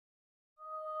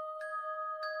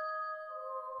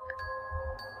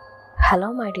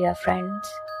Hello, my dear friends.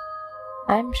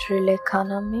 I'm Srilekha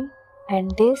Nami,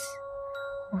 and this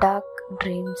Dark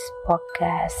Dreams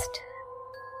podcast.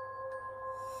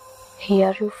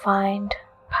 Here you find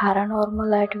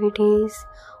paranormal activities,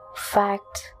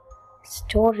 facts,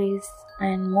 stories,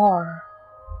 and more.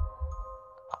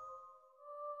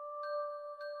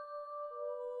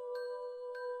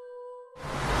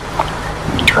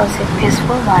 It was a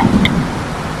peaceful night.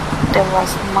 There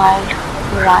was mild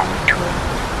rain too.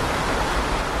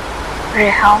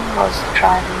 Rehan was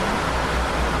driving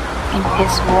in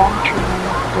his own tune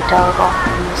without rock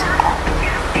music on.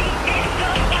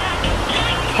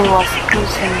 He was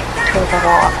cruising through the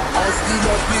road.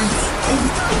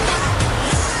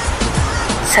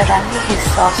 Suddenly he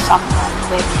saw someone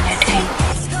waving at him.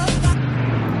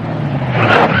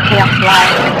 He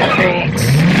applied the brakes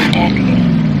immediately.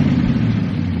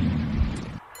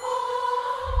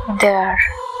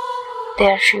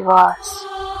 There she was,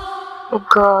 a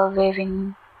girl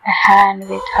waving a hand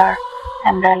with her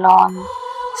umbrella on,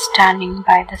 standing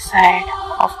by the side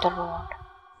of the road.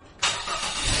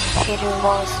 He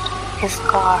reversed his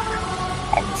car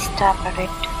and stopped it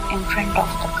in front of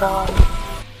the girl.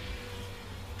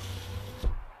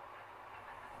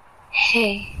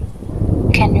 Hey,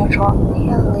 can you drop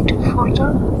me a little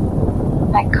further?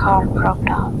 My car broke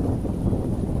down.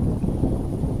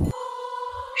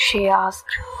 She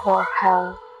asked for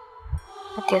help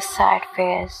with a sad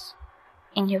face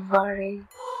in a very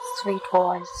sweet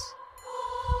voice.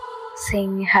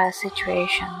 Seeing her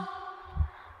situation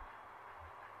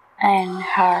and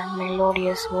her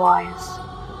melodious voice,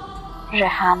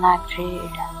 Rehan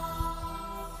agreed.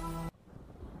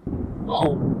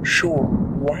 Oh, sure,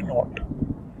 why not?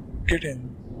 Get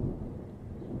in.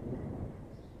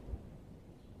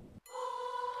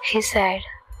 He said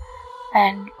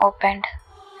and opened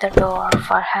the door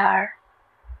for her.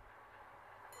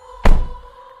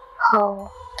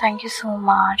 Oh, thank you so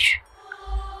much,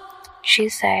 she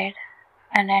said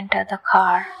and entered the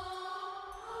car.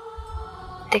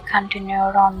 They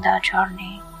continued on their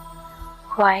journey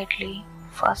quietly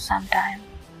for some time.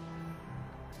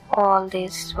 All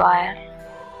this while,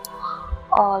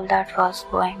 all that was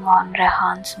going on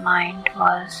Rehan's mind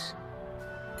was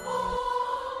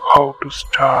How to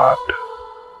start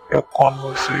a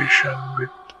conversation with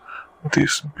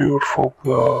this beautiful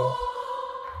girl.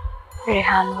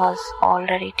 Rehan was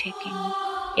already taking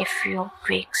a few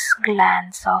quick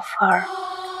glances of her.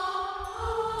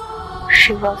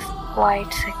 She was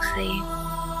quite sexy,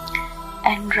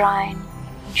 and rain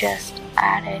just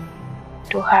added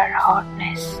to her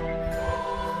hotness.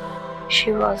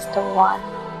 She was the one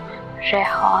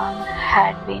Rehan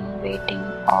had been waiting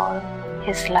all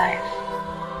his life.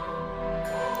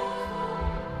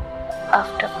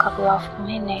 After a couple of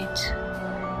minutes,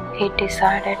 he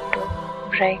decided to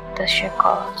break the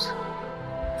shackles,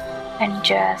 and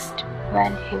just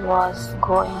when he was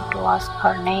going to ask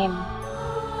her name,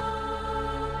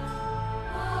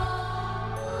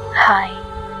 "Hi,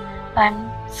 I'm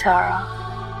Sarah,"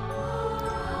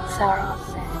 Sarah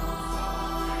said.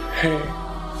 Hey,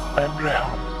 I'm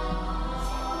Rehan.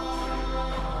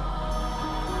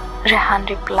 Rehan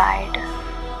replied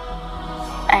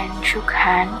and shook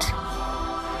hands.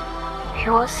 He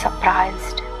was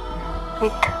surprised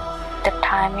with the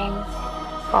timing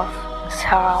of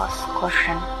Sarah's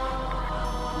question.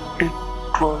 It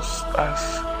was as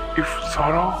if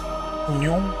Sarah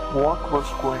knew what was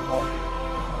going on.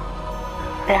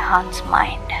 Rehan's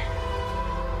mind.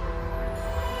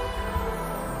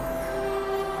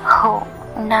 Oh,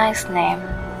 nice name,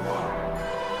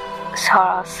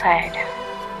 Sarah said.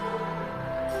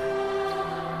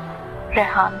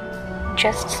 Rehan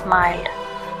just smiled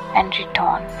and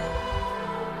returned.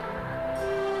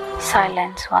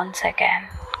 Silence once again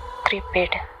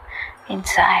crept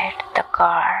inside the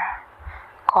car,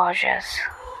 cautious.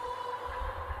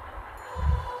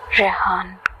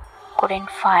 Rehan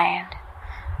couldn't find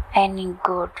any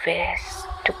good ways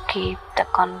to keep the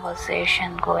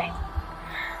conversation going.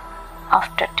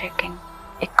 After taking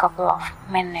a couple of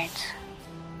minutes,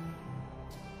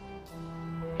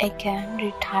 again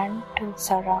returned to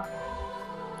Sarah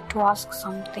to ask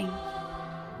something,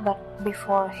 but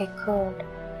before he could,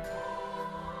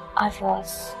 I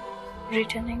was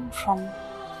returning from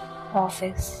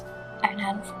office and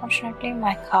unfortunately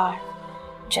my car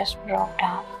just broke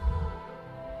down.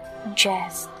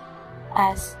 Just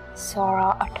as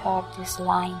Sarah uttered these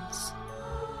lines,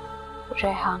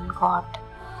 Rehan got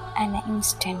an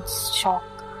instant shock.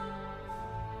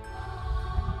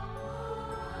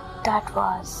 That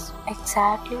was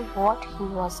exactly what he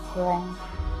was going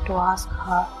to ask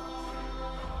her.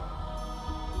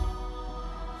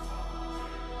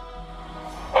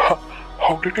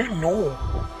 How did you know?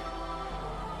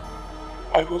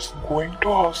 I was going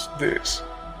to ask this.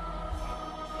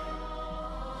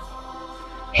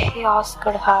 He asked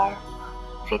her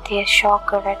with a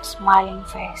shocked and smiling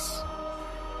face.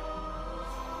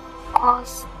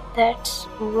 "'Cause that's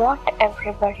what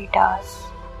everybody does,"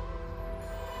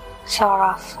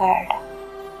 Sarah said.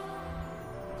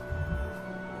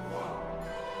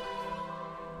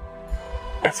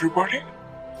 Everybody?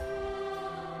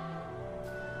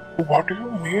 What do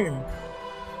you mean?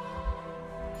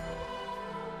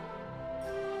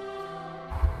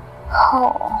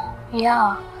 Oh,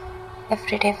 yeah.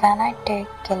 Every day when I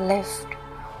take a lift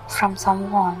from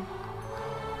someone,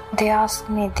 they ask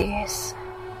me this.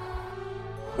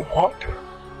 What?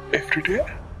 Every day?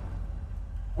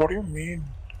 What do you mean?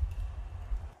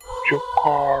 Your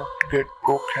car get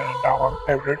broken down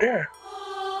every day?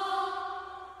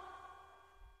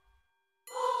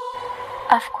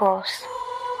 Of course,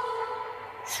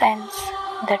 since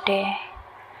the day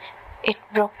it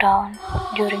broke down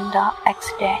during the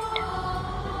accident,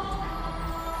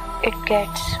 it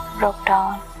gets broke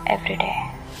down every day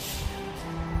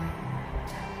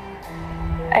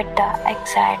at the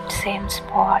exact same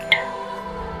spot.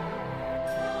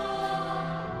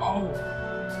 Oh,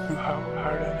 you have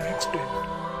had an accident.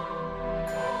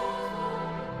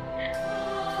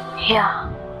 Yeah,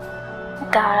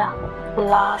 the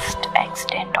last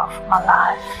accident of my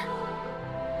life,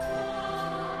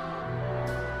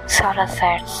 Sarah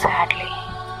said sadly.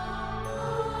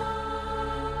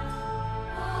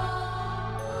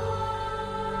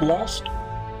 Last?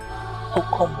 Oh,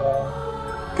 come on.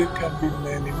 There can be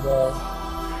many more.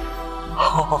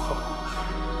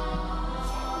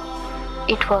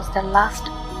 It was the last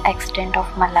accident of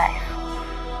my life.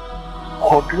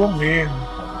 What do you mean?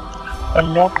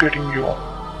 I'm not getting you.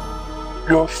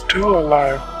 You're still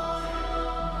alive.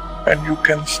 And you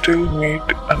can still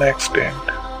meet an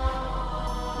accident.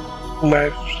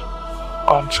 Life's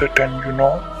uncertain, you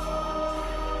know.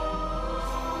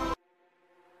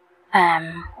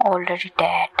 I'm already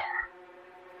dead,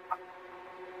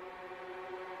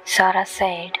 Sarah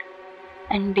said,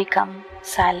 and became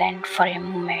silent for a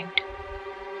moment.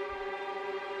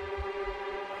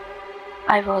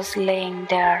 I was laying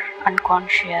there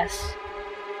unconscious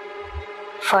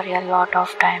for a lot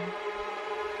of time,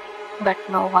 but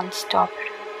no one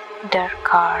stopped their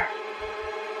car.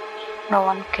 No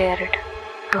one cared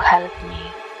to help me.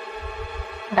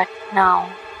 But now,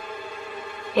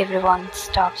 everyone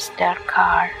stops their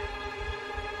car.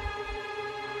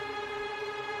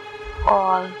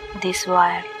 All this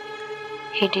while,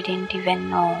 he didn't even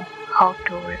know how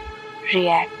to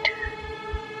react.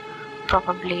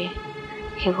 Probably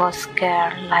he was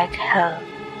scared like hell.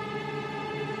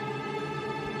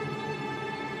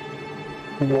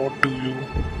 What do you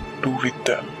do with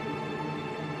them?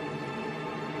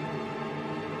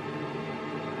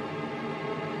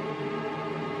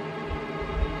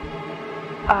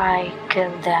 I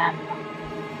killed them.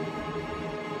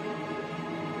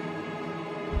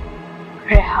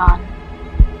 Rehan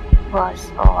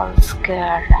was all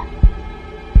scared.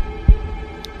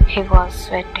 He was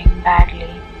sweating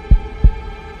badly.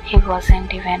 He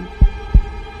wasn't even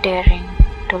daring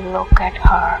to look at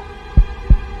her,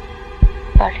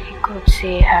 but he could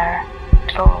see her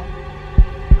through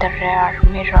the rear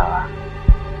mirror.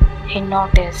 He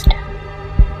noticed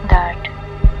that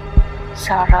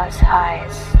Sarah's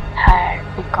eyes had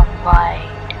become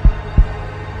wide.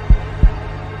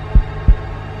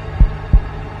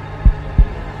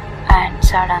 And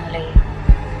suddenly,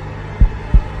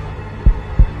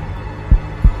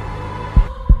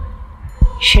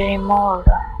 she removed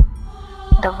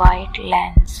the white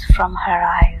lens from her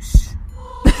eyes.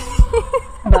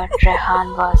 But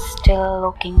Rehan was still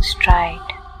looking straight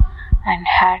and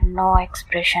had no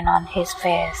expression on his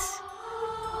face.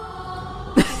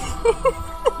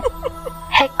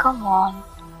 Hey, come on.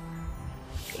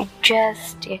 It's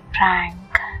just a prank.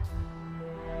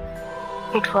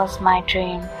 It was my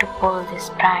dream to pull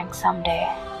this prank someday.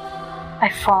 I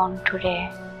found today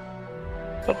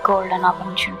a golden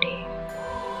opportunity.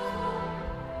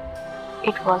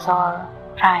 It was all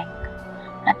prank,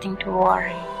 nothing to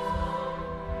worry.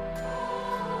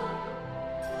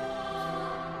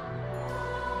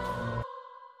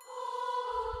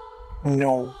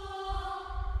 No,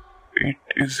 it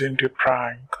isn't a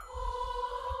prank.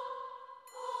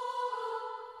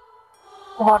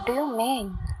 What do you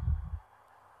mean?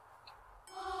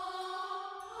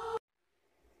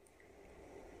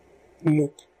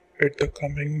 Look at the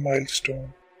coming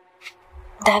milestone.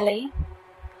 Delhi,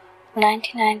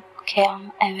 99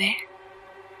 km away.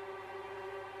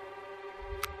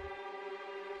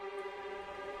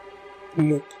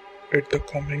 Look at the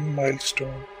coming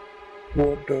milestone.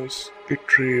 What does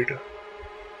it read?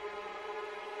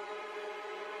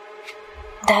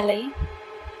 Delhi,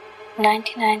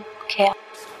 99K.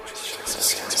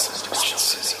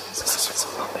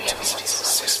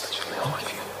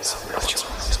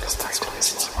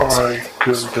 I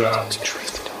killed them.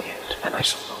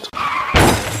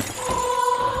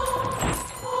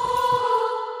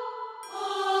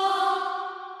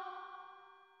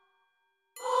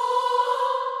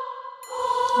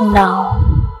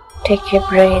 Now, take a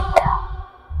breath.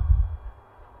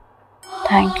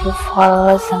 Thank you for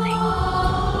listening.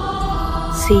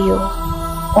 See you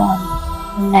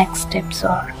on next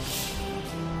episode.